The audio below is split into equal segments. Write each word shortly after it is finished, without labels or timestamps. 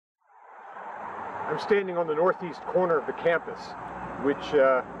I'm standing on the northeast corner of the campus, which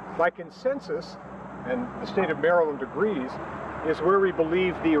by consensus, and the state of Maryland agrees, is where we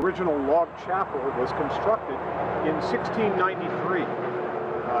believe the original log chapel was constructed in 1693.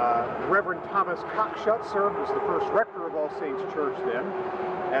 Reverend Thomas Cockshut served as the first rector of All Saints Church then,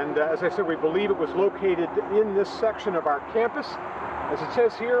 and as I said, we believe it was located in this section of our campus, as it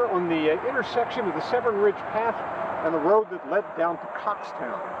says here, on the intersection of the Severn Ridge Path and the road that led down to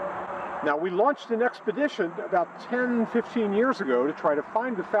Coxtown. Now, we launched an expedition about 10-15 years ago to try to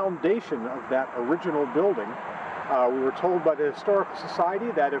find the foundation of that original building. We were told by the Historical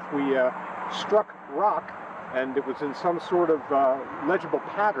Society that if we struck rock and it was in some sort of legible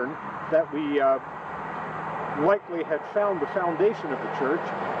pattern, that we likely had found the foundation of the church,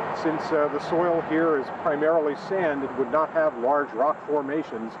 since the soil here is primarily sand and would not have large rock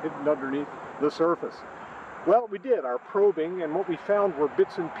formations hidden underneath the surface. Well, we did our probing, and what we found were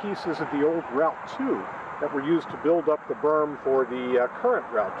bits and pieces of the old Route 2 that were used to build up the berm for the current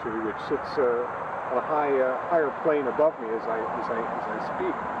Route 2, which sits on a higher plane above me as I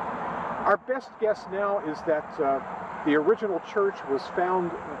speak. Our best guess now is that the original church was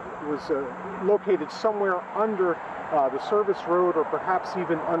located somewhere under the service road, or perhaps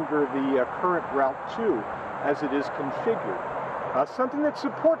even under the current Route 2 as it is configured. Something that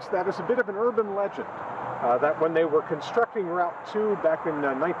supports that is a bit of an urban legend. That when they were constructing Route 2 back in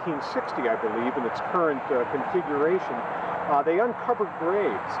 1960, I believe, in its current configuration, they uncovered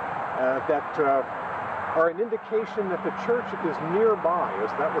graves that are an indication that the church is nearby,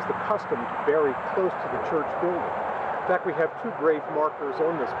 as that was the custom to bury close to the church building. In fact, we have two grave markers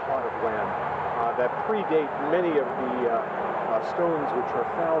on this plot of land that predate many of the stones which are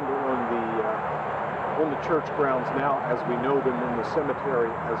found on the church grounds now as we know them in the cemetery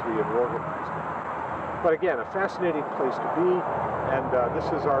as we have organized it. But again, a fascinating place to be, and this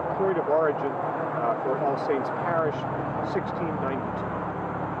is our point of origin for All Saints Parish, 1692.